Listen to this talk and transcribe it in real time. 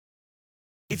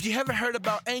If you haven't heard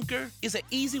about Anchor, it's an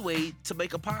easy way to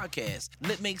make a podcast.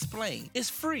 Let me explain. It's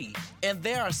free, and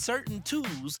there are certain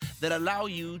tools that allow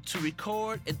you to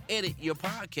record and edit your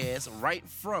podcast right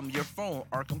from your phone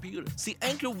or computer. See,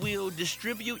 Anchor will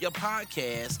distribute your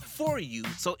podcast for you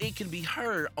so it can be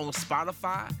heard on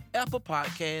Spotify, Apple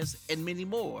Podcasts, and many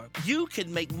more. You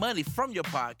can make money from your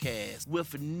podcast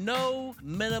with no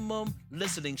minimum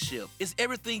listenership. It's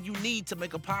everything you need to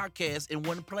make a podcast in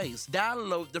one place.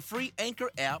 Download the free Anchor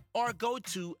app or go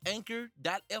to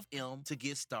anchor.fm to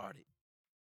get started.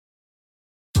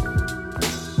 Time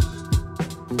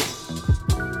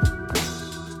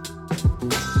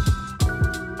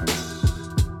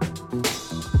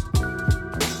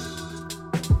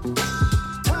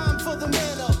for the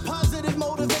man up. Positive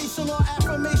motivational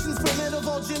affirmations from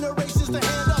interval generations to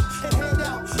hand up and hand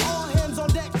out. All hands on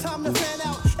deck, time to fan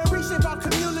out and reshape our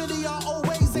community. Our old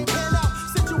ways ain't pan out.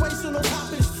 Situational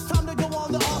topics, time to go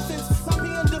on the offense. Not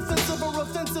being defensive or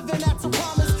offensive, and that's a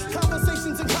promise.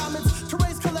 Conversations and comments to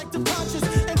raise collective conscious.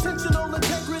 Intentional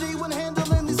integrity when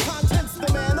handling these contents.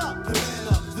 The man up, the man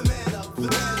up, the man up, the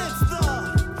man up. It's the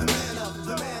man up,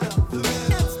 the man up, the man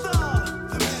up. It's the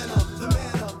man up, the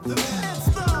man up, the man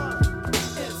up.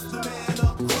 It's the Man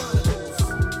Up Chronicles.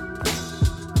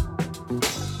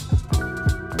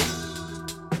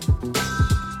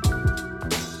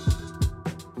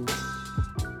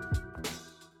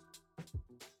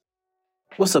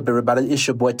 What's up, everybody? It's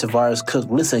your boy Tavares Cook.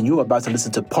 Listen, you're about to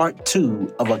listen to part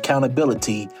 2 of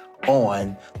accountability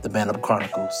on the Man Up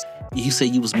Chronicles. You say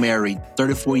you was married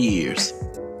 34 years.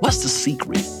 What's the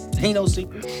secret? Ain't no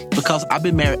secret. Because I've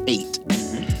been married 8.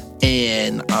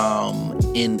 And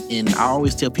I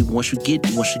always tell people once you get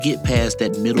past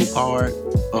that middle part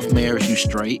of marriage, you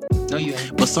straight. No, you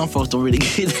ain't. But some folks don't really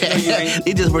get that. No, you ain't.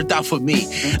 It just worked out for me.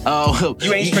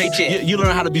 You ain't straight yet. You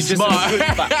learn how to be smart.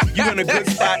 You're in a good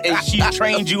spot, and she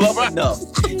trained you up enough.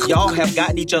 Y'all have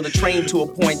gotten each other trained to a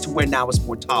point to where now it's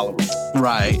more tolerable.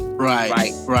 Right.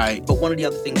 But one of the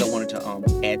other things I wanted to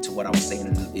add to what I was saying,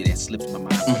 and it had slipped my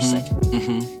mind for a second.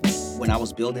 When I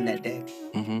was building that deck,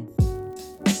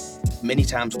 many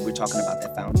times when we're talking about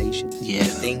that foundation, the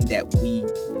thing that we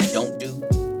don't do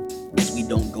is we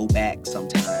don't go back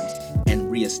sometimes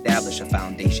and reestablish a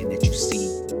foundation that you see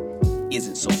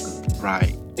isn't so good.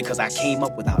 Right. Because I came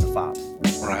up without a father.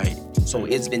 Right. So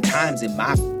it's been times in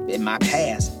my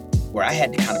past where I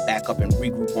had to kind of back up and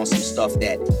regroup on some stuff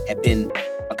that had been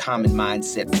a common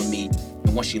mindset for me.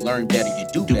 And once you learn better, you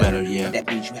do better. Yeah. But that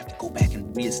means you have to go back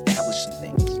and reestablish some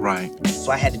things. Right.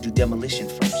 So I had to do demolition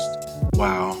first.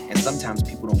 Wow. And sometimes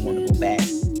people don't want to go back,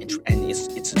 and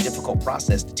it's a difficult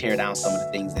process to tear down some of the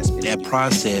things that's been That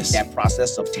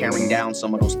process of tearing down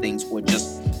some of those things, or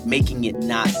just making it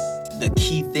not the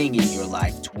key thing in your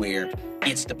life, to where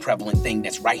it's the prevalent thing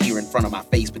that's right here in front of my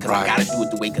face because I gotta do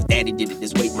it the way because Daddy did it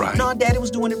this way. Right. No, Daddy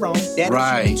was doing it wrong. Daddy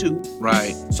was doing it too.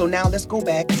 Right. So now let's go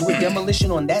back, do a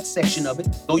demolition on that section of it.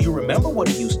 Though you remember what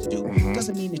he used to do,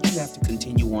 doesn't mean that you have to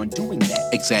continue on doing that.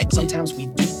 Exactly. Sometimes we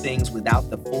do things without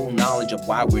the full knowledge of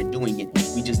why we're doing it.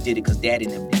 We just did it because Daddy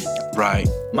and them did it. Right.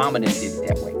 Mama and them did it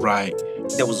that way. Right.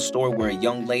 There was a story where a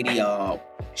young lady,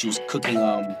 she was cooking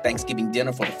Thanksgiving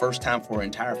dinner for the first time for her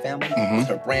entire family with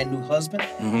her brand new husband.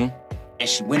 And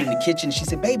she went in the kitchen and she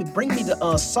said, "Baby, bring me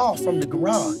the saw from the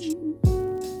garage."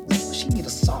 Well, she need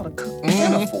a saw to cook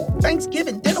dinner for.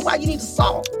 Thanksgiving dinner, why you need a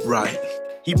saw? Right.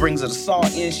 He brings her the saw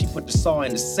in. She put the saw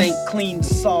in the sink, cleaned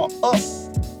the saw up.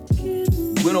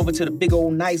 Went over to the big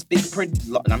old nice, big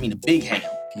the big ham.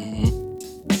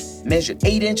 Measured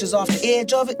 8 inches off the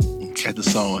edge of it. Got the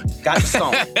sawing.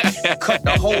 Cut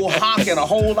the whole honk and a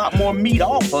whole lot more meat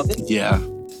off of it. Yeah.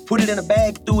 Put it in a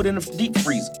bag, threw it in the deep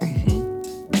freezer.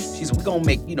 She said, we're going to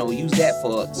make, use that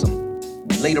for some,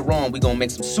 later on, we're going to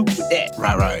make some soup with that.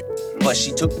 Right. But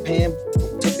she took the ham,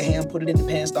 put it in the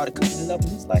pan, started cooking it up, and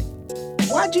he's like,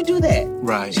 why'd you do that?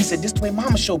 Right. She said, this the way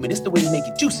Mama showed me. This the way to make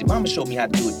it juicy. Mama showed me how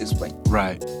to do it this way.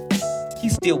 Right. He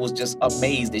still was just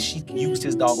amazed that she used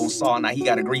his doggone saw. Now he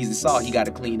got a greasy saw he got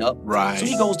to clean up. Right. So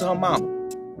he goes to her mama.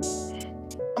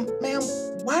 Ma'am,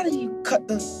 why did you cut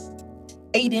the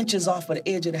 8 inches off of the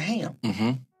edge of the ham?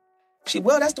 She said,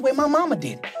 well, that's the way my mama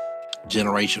did it.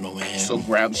 Generational, man. So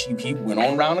he went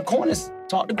on around the corners,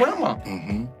 talked to Grandma.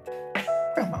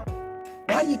 Grandma,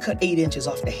 why do you cut 8 inches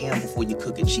off the ham before you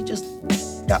cook it? She just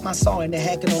got my saw in there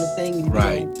hacking on the thing. And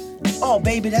oh,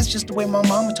 baby, that's just the way my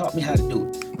mama taught me how to do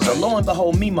it. Right. So lo and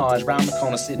behold, Mima is around the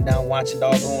corner sitting down watching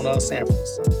doggone Sanford.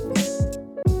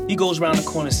 He goes around the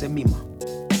corner and said, Mima,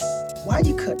 why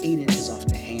you cut 8 inches off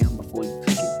the ham before you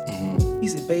cook it? He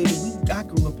said, baby, I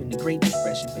grew up in the Great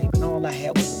Depression, baby, and all I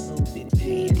had was a little bitty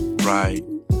pan. Right.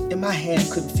 And my hand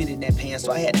couldn't fit in that pan,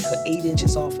 so I had to cut 8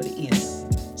 inches off of the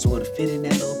end, so it'd fit in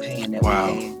that little pan that we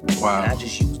had. Wow. And I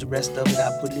just used the rest of it.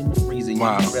 I put it in the freezer and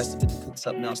used the rest of it to cook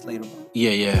something else later on.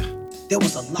 Yeah. There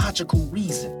was a logical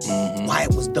reason why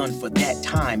it was done for that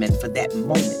time and for that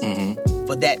moment,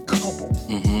 for that couple.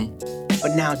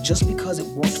 But now, just because it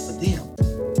worked for them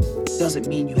doesn't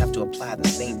mean you have to apply the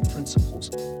same principles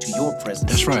to your present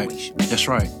situation. That's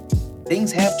right.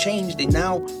 Things have changed, and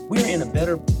now we're in a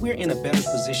better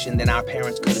position than our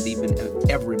parents could have even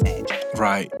ever imagined.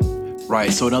 Right.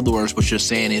 So in other words, what you're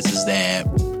saying is that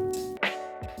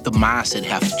the mindset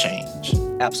has to change.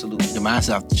 Absolutely. The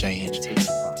mindset has to change. It takes a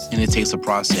process. And it takes a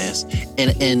process.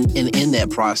 And in that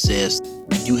process,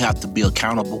 you have to be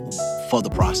accountable for the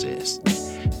process.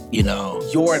 You know,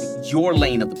 your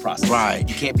lane of the process. Right.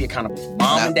 You can't be accountable for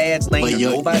mom and dad's lane or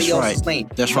nobody else's lane.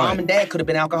 That's mom right. and dad could have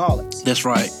been alcoholics. That's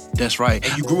right.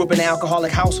 And you grew up in an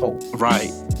alcoholic household. Right.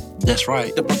 That's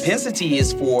right. The propensity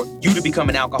is for you to become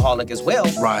an alcoholic as well.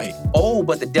 Right. Oh,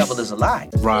 but the devil is a lie.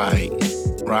 Right.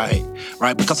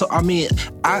 Because I mean,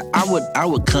 I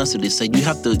would constantly say you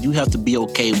have to be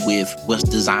okay with what's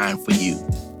designed for you.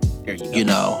 There you go. You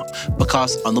know,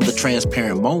 because another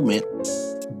transparent moment.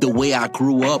 The way I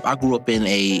grew up in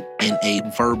a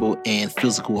verbal and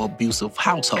physical abusive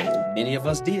household. Many of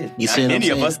us did. You see what I'm many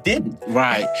saying? of us didn't.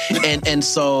 Right. and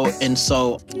so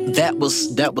that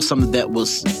was something that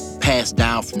was passed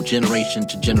down from generation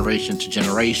to generation to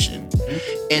generation.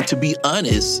 And to be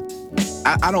honest,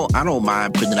 I don't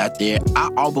mind putting it out there. I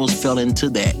almost fell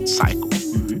into that cycle.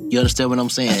 You understand what I'm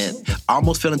saying? I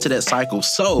almost fell into that cycle.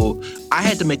 So I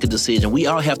had to make a decision. We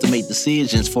all have to make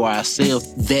decisions for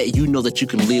ourselves that you know that you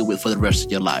can live with for the rest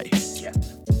of your life. Yeah.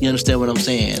 You understand what I'm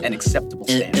saying? An acceptable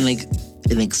standard.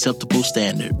 An acceptable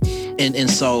standard. And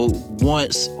so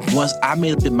once I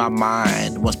made up in my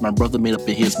mind, once my brother made up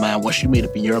in his mind, once you made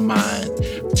up in your mind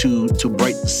to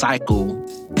break the cycle,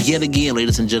 yet again,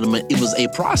 ladies and gentlemen, it was a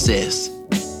process.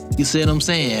 You see what I'm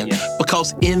saying? Yeah.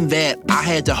 Because in that, I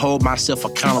had to hold myself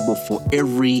accountable for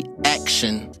every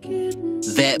action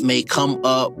that may come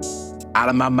up out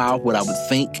of my mouth, what I would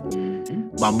think,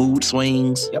 my mood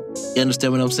swings. Yep. You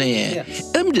understand what I'm saying? Yeah.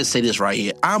 Let me just say this right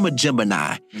here. I'm a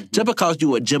Gemini. Just because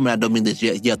you're a Gemini don't mean that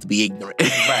you have to be ignorant.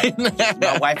 Right.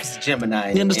 My wife is a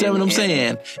Gemini. You understand what I'm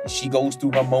saying? She goes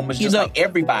through her moments just like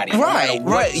everybody. Right, no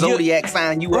matter what zodiac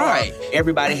sign you are.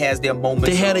 Everybody has their moments.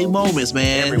 They had their moments,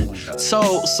 man. Everyone does.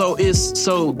 So it's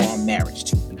so. We're on marriage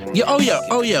too. Yeah.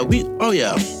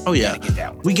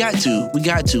 We got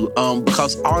to.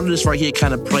 Because all of this right here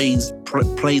kind of plays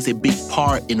a big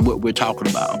part in what we're talking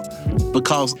about.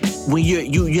 Because when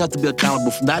you have to be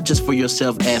accountable for, not just for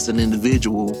yourself as an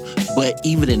individual, but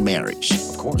even in marriage.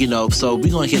 Of course. You know, so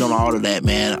we're gonna hit on all of that,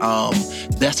 man.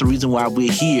 That's the reason why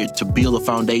we're here, to build a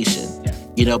foundation. Yeah.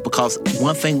 You know, because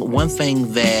one thing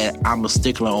that I'm a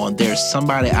stickler on, there's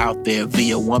somebody out there,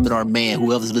 via woman or man,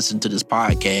 whoever's listening to this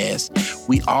podcast,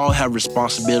 we all have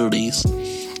responsibilities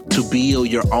to build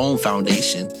your own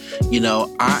foundation. You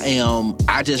know,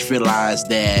 I just realized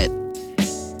that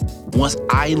once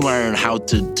I learned how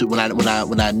to when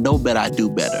I know better, I do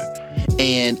better.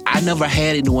 And I never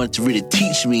had anyone to really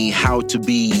teach me how to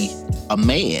be a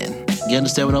man. You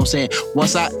understand what I'm saying?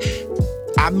 Once I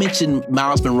mentioned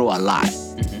Miles Monroe a lot.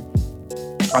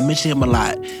 I mentioned him a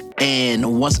lot.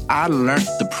 And once I learned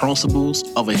the principles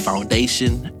of a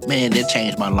foundation, man, that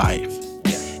changed my life.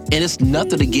 Yeah. And it's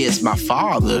nothing against my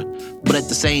father, but at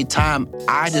the same time,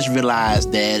 I just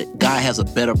realized that God has a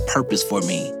better purpose for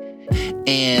me.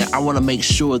 And I want to make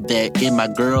sure that in my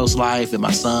girl's life, in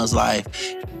my son's life,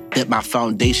 that my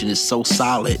foundation is so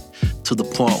solid to the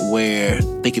point where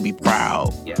they can be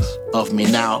proud of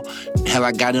me. Now, have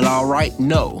I got it all right?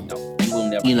 No. No, you will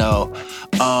never. You know,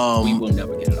 we will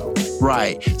never get it all right.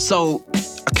 Right. So,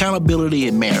 accountability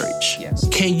in marriage. Yes.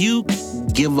 Can you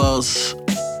give us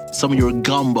some of your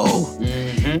gumbo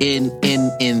in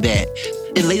that?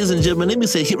 And ladies and gentlemen, let me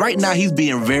say, right now he's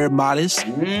being very modest.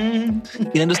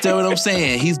 You understand what I'm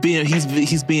saying? He's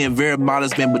being very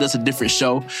modest, man. But that's a different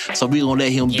show, so we're gonna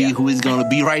let him be who he's gonna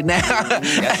be right now.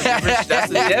 That's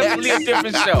definitely a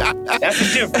different show.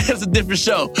 That's a different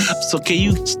show. So can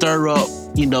you stir up,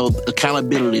 you know,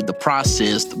 accountability, the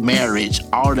process, the marriage,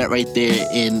 all of that right there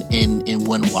in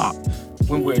one walk?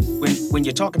 When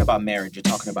you're talking about marriage, you're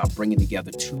talking about bringing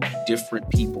together two different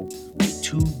people with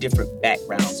two different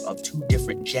backgrounds of two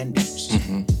different genders.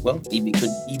 Well, even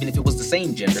if it was the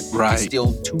same gender, it's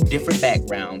still two different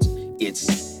backgrounds.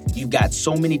 You've got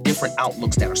so many different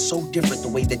outlooks that are so different, the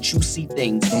way that you see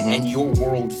things and your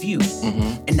worldview.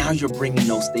 And now you're bringing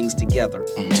those things together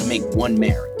to make one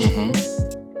marriage.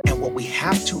 And what we we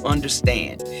have to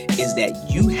understand is that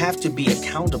you have to be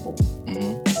accountable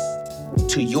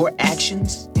to your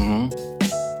actions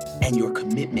and your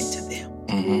commitment to them.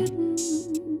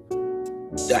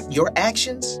 Your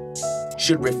actions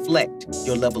should reflect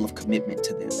your level of commitment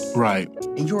to them. Right.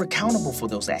 And you're accountable for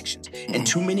those actions. And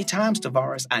too many times,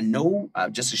 Tavares, I know,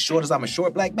 just as short as I'm a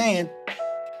short black man,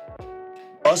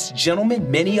 us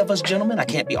gentlemen, many of us gentlemen, I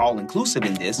can't be all-inclusive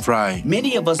in this. Right.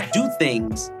 Many of us do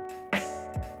things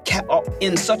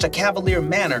in such a cavalier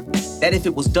manner that if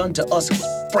it was done to us, it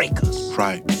would break us.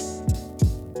 Right.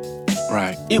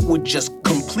 Right. It would just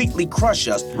completely crush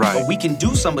us. Right. But we can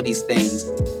do some of these things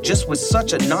just with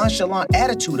such a nonchalant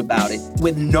attitude about it,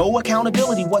 with no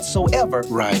accountability whatsoever.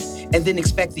 Right. And then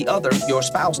expect the other, your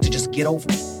spouse, to just get over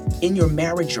it. In your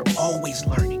marriage, you're always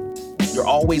learning. You're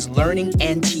always learning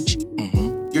and teaching.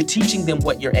 You're teaching them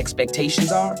what your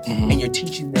expectations are, and you're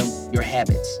teaching them your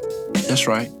habits. That's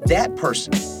right. That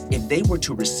person, if they were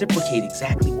to reciprocate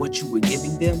exactly what you were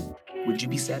giving them, would you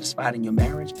be satisfied in your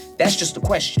marriage? That's just a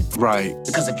question. Right.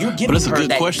 Because if you're giving her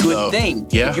that good thing,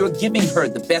 if you're giving her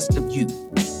the best of you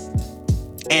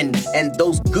and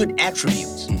those good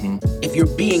attributes, if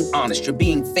you're being honest, you're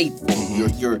being faithful,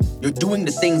 you're doing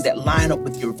the things that line up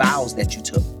with your vows that you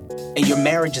took, and your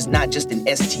marriage is not just an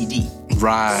STD.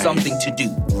 Right. Something to do.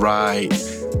 Right.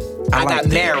 I got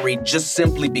married just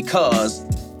simply because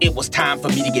it was time for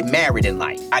me to get married in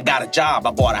life. I got a job,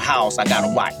 I bought a house, I got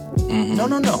a wife.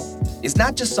 No. It's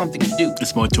not just something to do.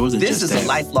 It's more towards it. This is a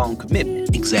lifelong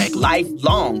commitment. Exactly.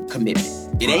 Lifelong commitment.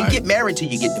 It ain't get married till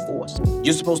you get divorced.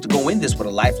 You're supposed to go in this with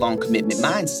a lifelong commitment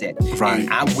mindset. Right. And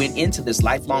I went into this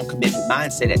lifelong commitment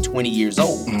mindset at 20 years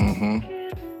old.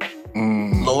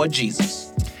 Lord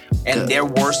Jesus. And there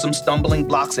were some stumbling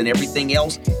blocks and everything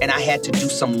else. And I had to do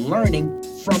some learning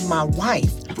from my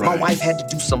wife. Right. My wife had to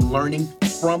do some learning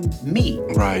from me.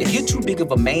 Right. If you're too big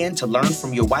of a man to learn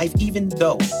from your wife, even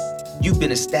though you've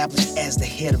been established as the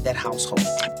head of that household.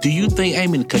 Do you think, I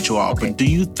mean to cut you off, but do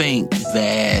you think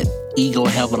that ego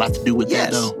have a lot to do with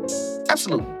that, though?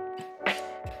 Absolutely.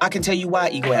 I can tell you why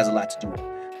ego has a lot to do with it.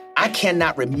 I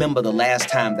cannot remember the last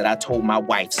time that I told my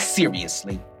wife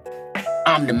seriously,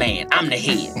 I'm the man, I'm the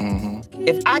head.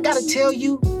 If I gotta tell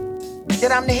you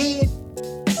that I'm the head,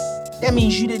 that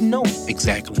means you didn't know me.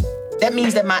 Exactly. That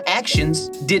means that my actions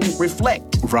didn't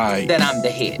reflect that I'm the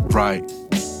head. Right.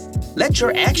 Let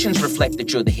your actions reflect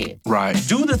that you're the head. Right.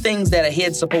 Do the things that a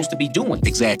head's supposed to be doing.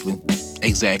 Exactly.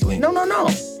 No.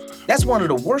 That's one of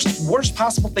the worst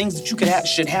possible things that you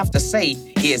should have to say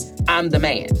is, I'm the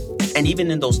man. And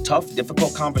even in those tough,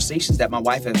 difficult conversations that my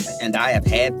wife and I have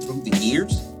had through the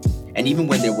years, and even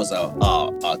when there was a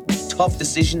tough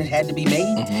decision that had to be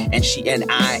made, and she and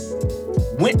I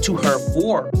went to her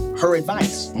for her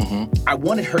advice. I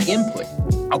wanted her input.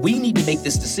 We need to make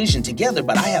this decision together,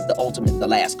 but I have the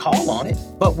last call on it.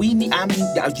 But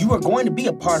you are going to be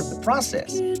a part of the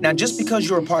process. Now, just because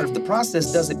you're a part of the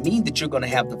process doesn't mean that you're going to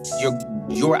have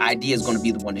your idea is going to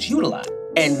be the one that's utilized.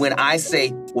 And when I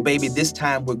say, well, baby, this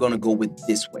time we're going to go with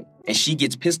this way, and she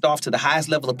gets pissed off to the highest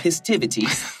level of pissivity,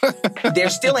 there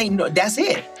still ain't that's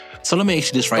it. So let me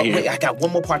ask you this here. Wait, I got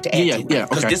one more part to add to it.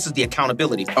 Because this is the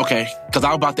accountability part. Okay, because I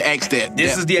was about to ask that.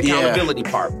 This is the accountability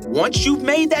part. Once you've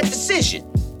made that decision,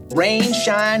 rain,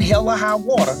 shine, hell or high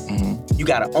water, you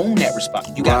got to own that response.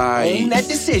 You got to own that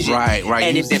decision. Right.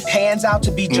 And if it pans out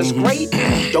to be just great,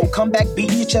 don't come back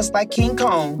beating your chest like King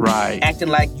Kong. Right. Acting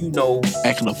like,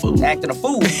 acting a fool.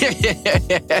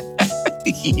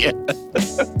 Yeah.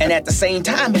 And at the same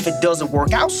time, if it doesn't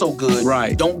work out so good,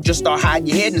 don't just start hiding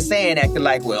your head in the sand acting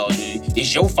like, well,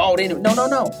 it's your fault anyway.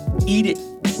 No. Eat it.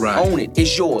 Right. Own it.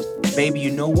 It's yours. Baby,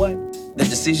 you know what? The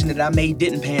decision that I made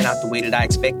didn't pan out the way that I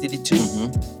expected it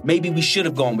to. Maybe we should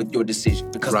have gone with your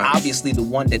decision because obviously the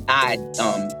one that I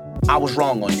was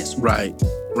wrong on this one. Right.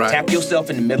 Tap yourself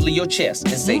in the middle of your chest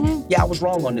and say, yeah, I was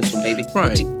wrong on this one, baby.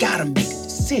 But you gotta make a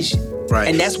decision. Right.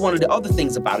 And that's one of the other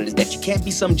things about it is that you can't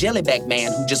be some jellyback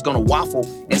man who's just gonna waffle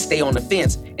and stay on the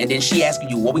fence. And then she asking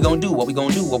you, what we gonna do? What we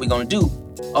gonna do? What we gonna do?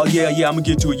 Oh, yeah, I'm gonna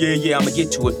get to it. Yeah, I'm gonna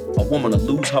get to it. A woman will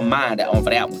lose her mind for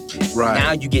that one. Right.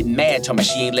 Now you get mad talking about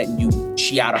she ain't letting you,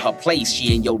 she out of her place,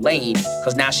 she in your lane,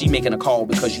 because now she making a call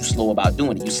because you slow about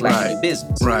doing it. You slacking your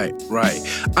business. Right.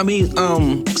 I mean,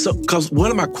 because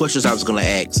one of my questions I was gonna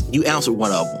ask, you answered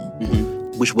one of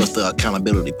them, which was the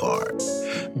accountability part.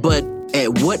 But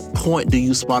at what point do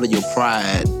you swallow your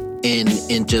pride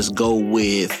and just go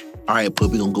with, all right, but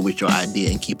we're gonna go with your idea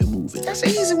and keep it moving? That's an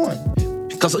easy one.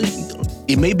 Because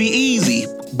it may be easy,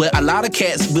 but a lot of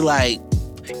cats be like,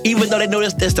 even though they know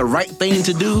that's the right thing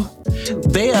to do,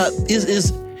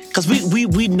 Because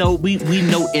we know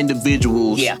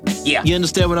individuals. Yeah. You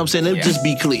understand what I'm saying? Let me just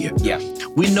be clear. Yeah.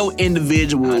 We know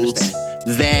individuals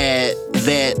that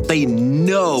they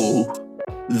know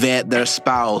that their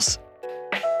spouse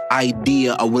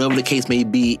idea or whatever the case may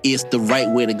be is the right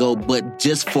way to go, but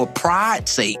just for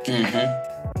pride's sake,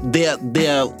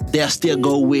 they'll still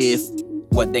go with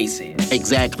what they said.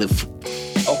 Exactly.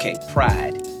 Okay,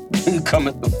 pride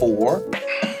cometh before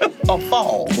a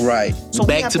fall. Right. So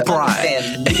back to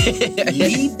pride.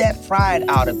 Leave that pride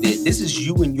out of it. This is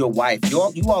you and your wife. You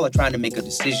all are trying to make a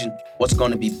decision what's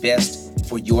going to be best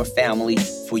for your family,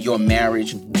 for your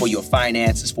marriage, for your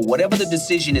finances, for whatever the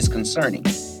decision is concerning.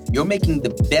 You're making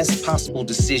the best possible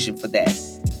decision for that.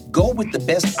 Go with the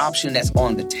best option that's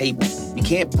on the table. We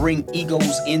can't bring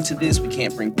egos into this. We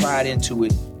can't bring pride into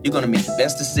it. You're going to make the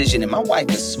best decision. And my wife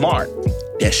is smart.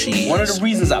 Yes, she is. One of the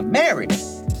reasons I married her.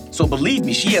 So believe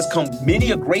me, she has come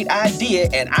many a great idea.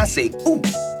 And I say, ooh,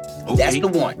 okay. That's the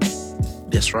one.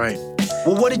 That's right.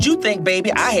 Well, what did you think,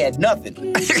 baby? I had nothing.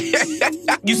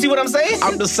 You see what I'm saying?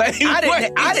 I'm the same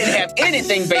way. I didn't have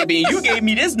anything, baby. And you gave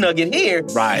me this nugget here.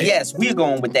 Right. Yes, we're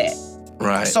going with that.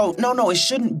 Right. So, no, it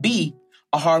shouldn't be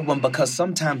a hard one because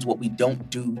sometimes what we don't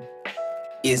do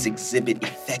is exhibit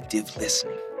effective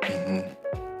listening.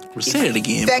 Say it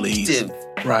again, please.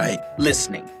 Effective right.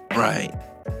 listening. Right.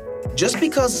 Just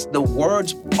because the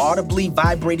words audibly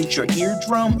vibrated your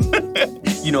eardrum,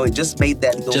 it just made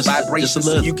those vibrations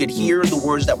so you could hear the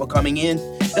words that were coming in,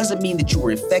 doesn't mean that you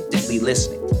were effectively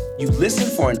listening. You listen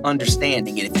for an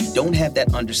understanding, and if you don't have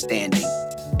that understanding,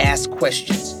 ask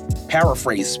questions,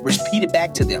 paraphrase, repeat it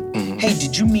back to them. Hey,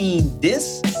 did you mean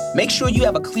this? Make sure you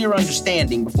have a clear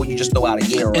understanding before you just throw out a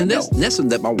yeah or a no. And that's something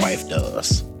that my wife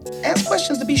does. Ask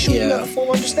questions to be sure you have a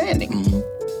full understanding.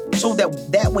 So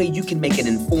that way you can make an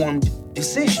informed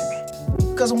decision.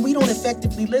 Because when we don't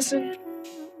effectively listen,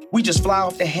 we just fly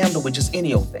off the handle with just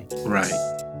any old thing. Right.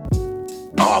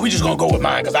 Oh, we just gonna go with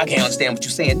mine because I can't understand what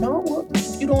you're saying. No, well,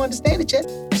 if you don't understand it yet,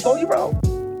 slow your roll.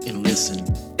 And listen.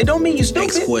 It don't mean you're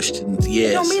stupid. Ask questions,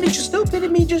 yes. It don't mean that you're stupid.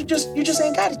 It means you just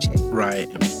ain't got it yet. Right.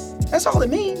 That's all it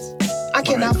means. I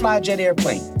cannot fly a jet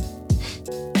airplane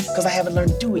because I haven't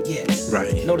learned to do it yet.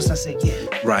 Right. Notice I said yeah.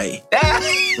 Right.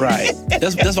 Right.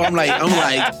 That's why I'm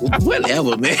like,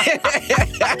 whatever, man.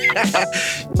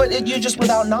 But you're just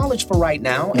without knowledge for right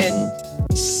now, and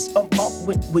of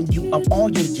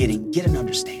all you're getting, get an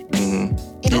understanding.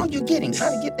 In all you're getting, try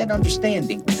to get that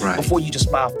understanding before you just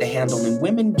fly off the handle. And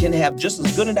women can have just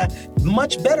as good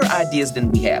much better ideas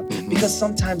than we have, because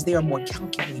sometimes they are more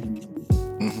calculating than we.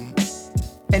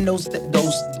 And those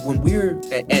when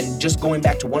and just going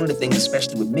back to one of the things,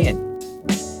 especially with men,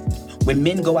 when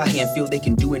men go out here and feel they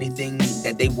can do anything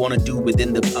that they want to do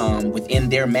within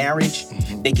their marriage,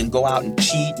 they can go out and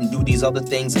cheat and do these other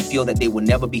things and feel that they will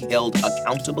never be held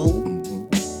accountable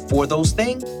for those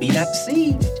things. Be not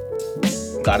deceived.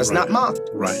 God is not mocked.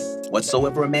 Right.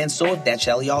 Whatsoever a man soweth, that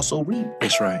shall he also reap.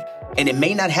 That's right. And it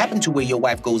may not happen to where your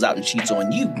wife goes out and cheats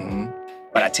on you.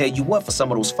 But I tell you what, for some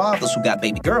of those fathers who got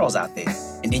baby girls out there,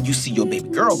 and then you see your baby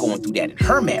girl going through that in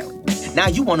her marriage, now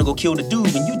you want to go kill the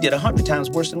dude when you did 100 times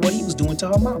worse than what he was doing to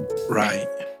her mama. Right.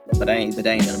 But that ain't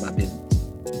none of my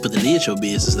business. But it is your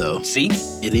business, though. See?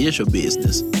 It is your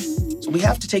business. So we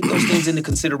have to take those things into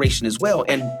consideration as well.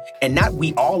 And not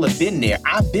we all have been there.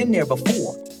 I've been there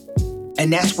before.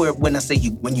 And that's where, when I say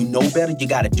when you know better, you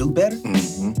got to do better.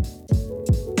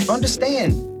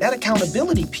 Understand that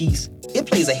accountability piece, it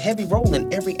plays a heavy role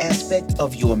in every aspect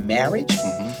of your marriage,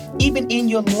 even in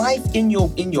your life,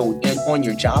 on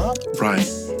your job, right,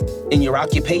 in your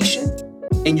occupation,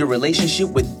 in your relationship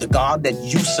with the God that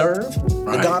you serve,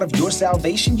 the God of your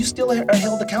salvation. You still are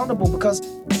held accountable because,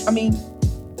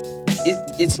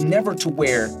 it's never to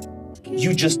where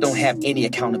you just don't have any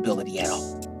accountability at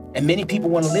all. And many people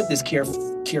want to live this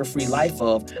carefree life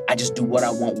of, I just do what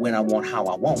I want, when I want, how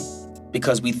I want.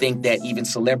 Because we think that even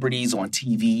celebrities on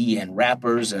TV and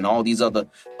rappers and all these other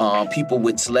people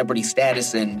with celebrity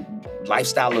status and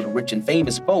lifestyle of the rich and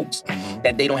famous folks,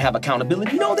 that they don't have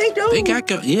accountability. No, they do. They got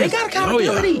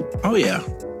accountability. Oh, yeah.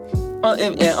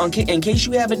 In case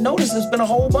you haven't noticed, there's been a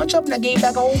whole bunch of them that gave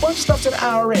back a whole bunch of stuff to the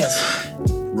IRS.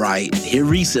 Right. Here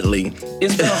recently.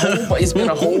 It's been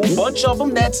a whole bunch of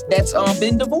them that's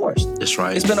been divorced. That's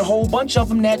right. It's been a whole bunch of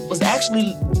them that was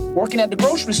actually working at the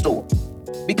grocery store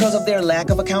because of their lack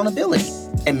of accountability.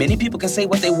 And many people can say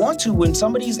what they want to. When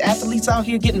some of these athletes out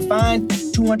here getting fined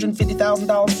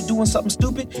 $250,000 for doing something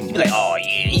stupid, you be like, oh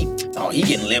yeah, he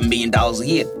getting $11 million a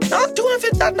year. No,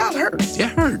 $250,000 hurt. Yeah,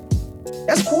 hurt.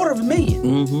 That's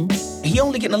 $250,000. He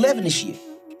only getting 11 this year.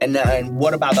 And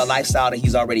what about the lifestyle that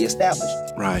he's already established?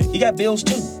 Right. He got bills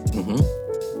too.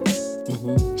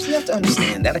 So you have to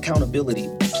understand that accountability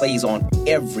plays on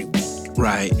everyone.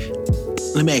 Right.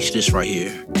 Let me ask you this right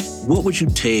here. What would you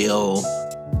tell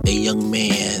a young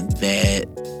man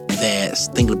that's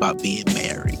thinking about being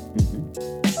married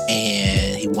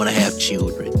and he want to have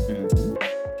children?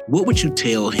 What would you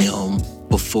tell him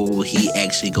before he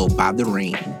actually go buy the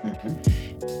ring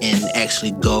and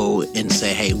actually go and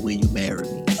say, hey, will you marry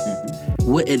me?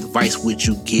 What advice would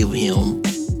you give him?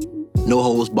 No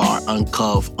holds barred,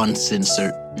 uncuffed,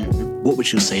 uncensored. What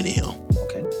would you say to him?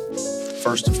 Okay.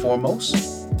 First and foremost,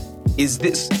 is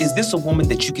this a woman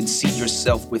that you can see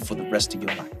yourself with for the rest of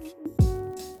your life?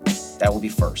 That would be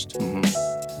first.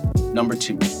 Number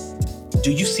 2,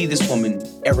 do you see this woman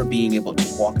ever being able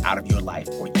to walk out of your life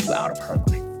or you out of her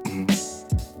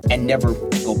life and never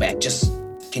go back? Just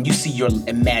can you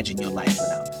imagine your life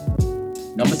without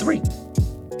her? Number 3,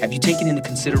 have you taken into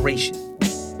consideration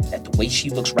that the way she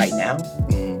looks right now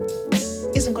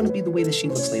isn't going to be the way that she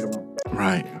looks later on?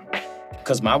 Right.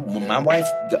 Because when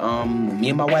me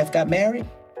and my wife got married,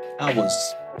 I was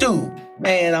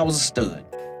a stud.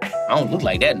 I don't look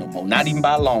like that no more, not even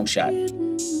by a long shot.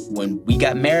 When we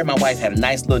got married, my wife had a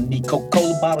nice little neat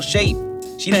Coca-Cola bottle shape.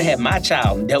 She done had my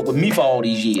child and dealt with me for all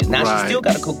these years. Now she still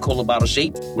got a Coca-Cola bottle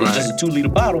shape. It's just a 2-liter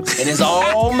bottle, and it's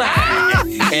all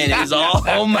mine. And it's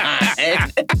all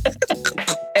mine.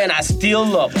 And I still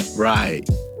love her. Right.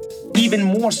 Even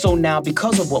more so now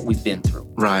because of what we've been through.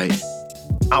 Right.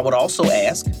 I would also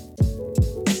ask,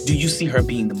 do you see her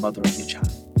being the mother of your child?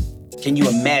 Can you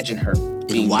imagine her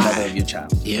being the mother of your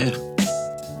child? Yeah.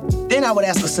 Then I would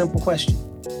ask a simple question.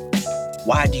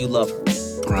 Why do you love her?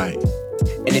 Right.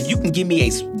 And if you can give me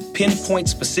a pinpoint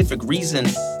specific reason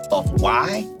of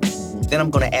why, then I'm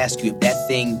going to ask you, if that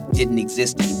thing didn't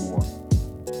exist anymore,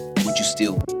 would you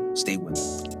still stay with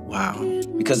it? Wow.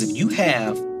 Because if you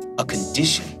have a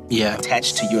condition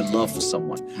attached to your love for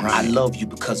someone, I love you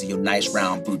because of your nice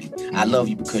round booty. I love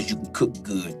you because you can cook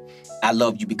good. I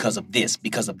love you because of this,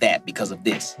 because of that, because of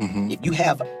this. If you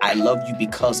have I love you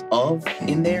because of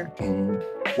in there,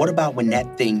 what about when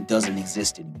that thing doesn't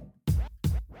exist anymore?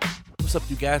 What's up,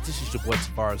 you guys? This is your boy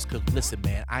Tavares Cook. Listen,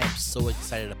 man, I am so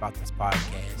excited about this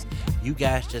podcast. You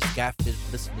guys just got finished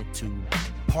listening to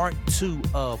part 2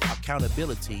 of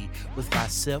Accountability with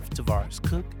myself, Tavares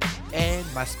Cook, and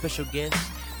my special guest,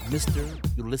 Mr.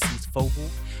 Ulysses Fogle.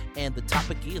 And the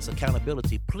topic is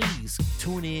accountability. Please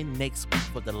tune in next week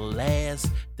for the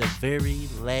very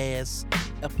last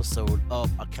episode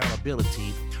of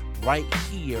Accountability right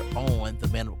here on the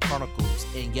Man Up Chronicles.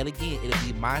 And yet again, it'll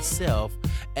be myself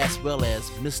as well as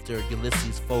Mr.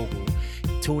 Ulysses Fogle.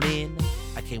 Tune in.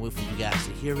 I can't wait for you guys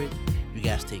to hear it. You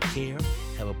guys take care.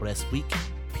 Have a blessed week.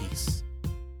 Peace.